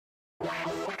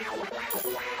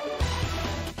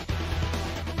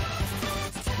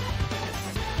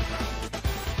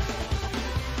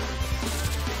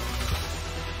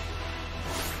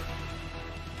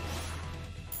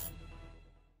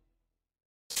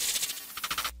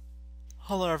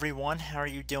Hello everyone, how are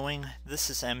you doing? This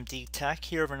is MD Tech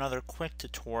here with another quick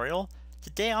tutorial.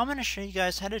 Today I'm going to show you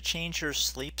guys how to change your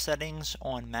sleep settings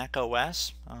on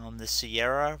macOS, the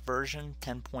Sierra version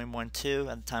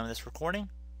 10.12 at the time of this recording.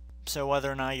 So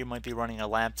whether or not you might be running a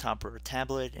laptop or a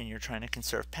tablet and you're trying to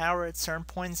conserve power at certain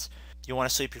points, you want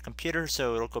to sleep your computer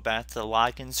so it'll go back to the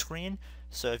login screen.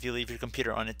 So if you leave your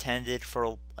computer unattended for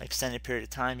an extended period of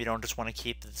time, you don't just want to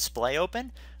keep the display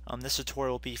open, this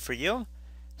tutorial will be for you.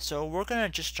 So we're going to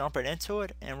just jump right into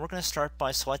it, and we're going to start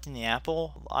by selecting the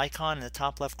Apple icon in the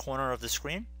top left corner of the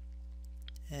screen.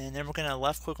 And then we're going to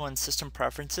left click on System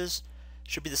Preferences.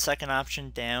 Should be the second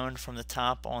option down from the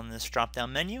top on this drop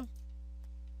down menu.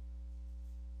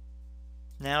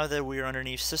 Now that we are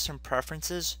underneath System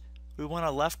Preferences, we want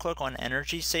to left click on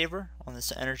Energy Saver, on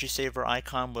this Energy Saver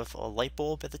icon with a light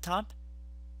bulb at the top.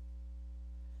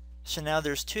 So now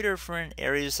there's two different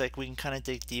areas that we can kind of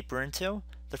dig deeper into.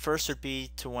 The first would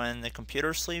be to when the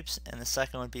computer sleeps, and the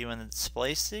second would be when the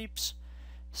display sleeps.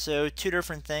 So two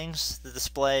different things. The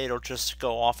display, it'll just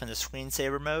go off into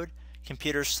screensaver mode.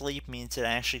 Computer sleep means it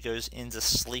actually goes into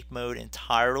sleep mode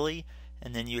entirely,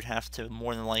 and then you'd have to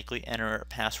more than likely enter a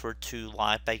password to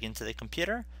log back into the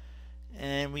computer.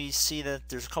 And we see that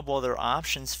there's a couple other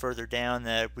options further down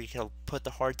that we can put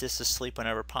the hard disk to sleep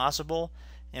whenever possible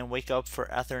and wake up for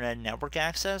Ethernet network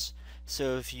access.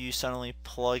 So if you suddenly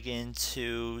plug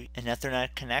into an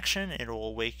Ethernet connection, it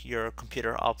will wake your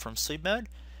computer up from sleep mode.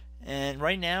 And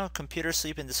right now, computer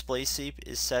sleep and display sleep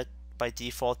is set by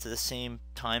default to the same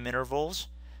time intervals.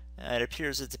 It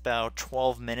appears it's about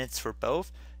 12 minutes for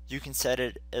both. You can set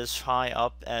it as high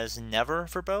up as never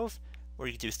for both, or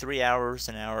you can do 3 hours,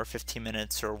 an hour, 15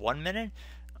 minutes, or 1 minute.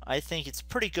 I think it's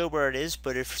pretty good where it is,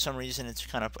 but if for some reason it's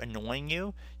kind of annoying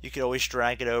you, you could always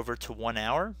drag it over to 1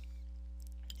 hour.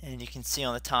 And you can see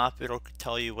on the top it'll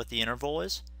tell you what the interval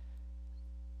is.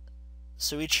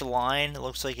 So each line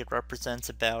looks like it represents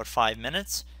about 5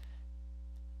 minutes.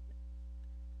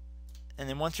 And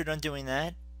then once you're done doing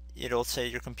that, it'll say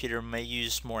your computer may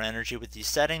use more energy with these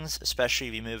settings, especially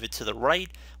if you move it to the right,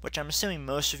 which I'm assuming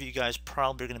most of you guys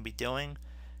probably are going to be doing.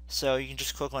 So you can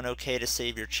just click on OK to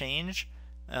save your change.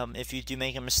 If you do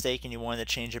make a mistake and you wanted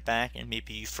to change it back and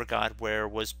maybe you forgot where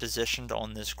it was positioned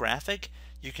on this graphic,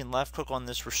 you can left click on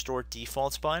this Restore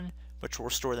Defaults button, which will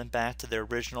restore them back to their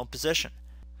original position.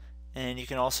 And you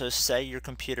can also set your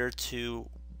computer to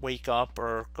wake up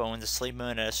or go into sleep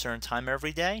mode at a certain time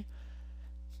every day.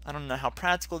 I don't know how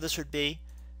practical this would be,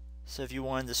 so if you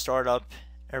wanted to start up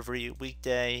every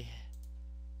weekday,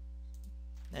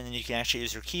 and then you can actually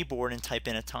use your keyboard and type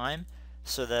in a time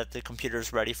so that the computer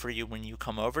is ready for you when you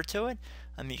come over to it.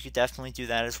 You could definitely do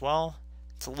that as well.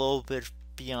 It's a little bit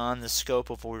beyond the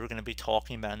scope of what we were going to be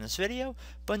talking about in this video,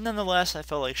 but nonetheless I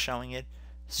felt like showing it.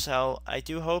 So I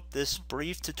do hope this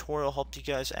brief tutorial helped you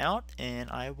guys out, and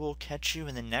I will catch you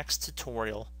in the next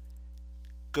tutorial.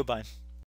 Goodbye.